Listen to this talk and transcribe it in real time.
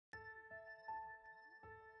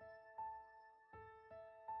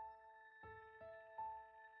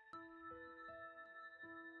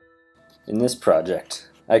In this project,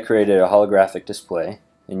 I created a holographic display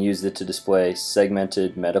and used it to display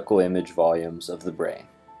segmented medical image volumes of the brain.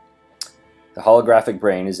 The holographic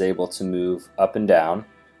brain is able to move up and down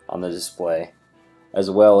on the display,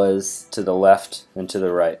 as well as to the left and to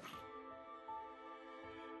the right.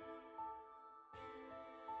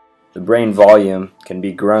 The brain volume can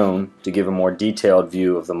be grown to give a more detailed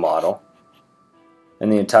view of the model,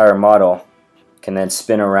 and the entire model can then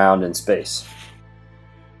spin around in space.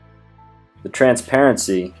 The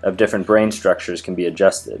transparency of different brain structures can be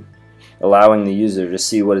adjusted, allowing the user to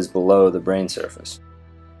see what is below the brain surface.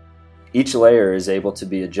 Each layer is able to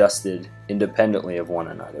be adjusted independently of one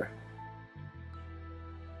another.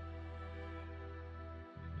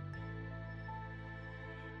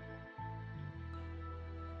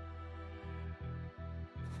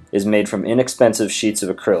 It is made from inexpensive sheets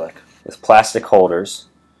of acrylic with plastic holders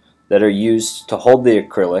that are used to hold the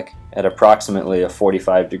acrylic at approximately a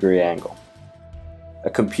 45-degree angle. A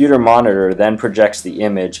computer monitor then projects the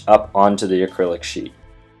image up onto the acrylic sheet.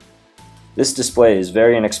 This display is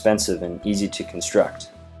very inexpensive and easy to construct.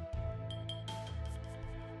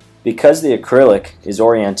 Because the acrylic is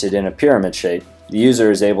oriented in a pyramid shape, the user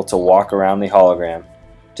is able to walk around the hologram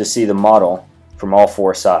to see the model from all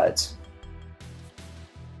four sides.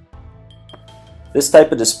 This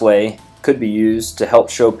type of display could be used to help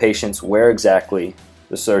show patients where exactly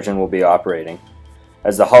the surgeon will be operating,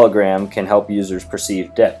 as the hologram can help users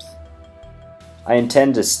perceive depth. I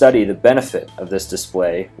intend to study the benefit of this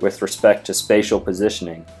display with respect to spatial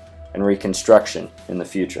positioning and reconstruction in the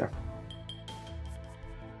future.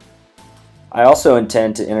 I also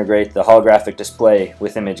intend to integrate the holographic display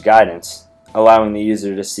with image guidance, allowing the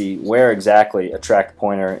user to see where exactly a tracked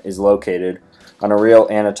pointer is located on a real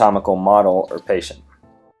anatomical model or patient.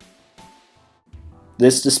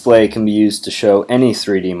 This display can be used to show any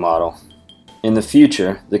 3D model. In the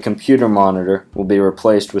future, the computer monitor will be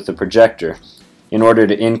replaced with a projector in order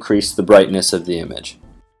to increase the brightness of the image.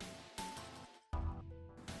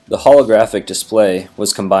 The holographic display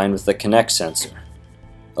was combined with the Kinect sensor,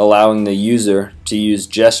 allowing the user to use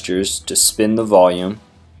gestures to spin the volume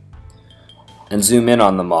and zoom in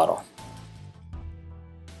on the model.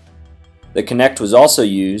 The Kinect was also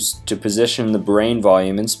used to position the brain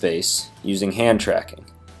volume in space using hand tracking.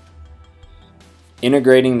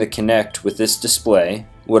 Integrating the Kinect with this display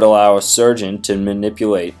would allow a surgeon to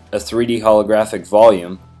manipulate a 3D holographic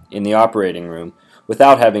volume in the operating room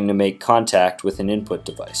without having to make contact with an input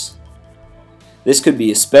device. This could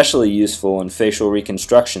be especially useful in facial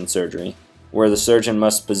reconstruction surgery, where the surgeon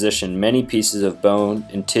must position many pieces of bone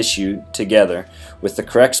and tissue together with the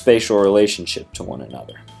correct spatial relationship to one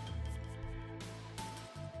another.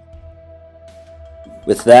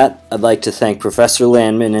 With that, I'd like to thank Professor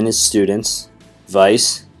Landman and his students,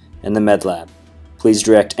 Vice, and the MEDLab. Please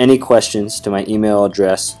direct any questions to my email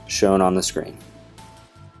address shown on the screen.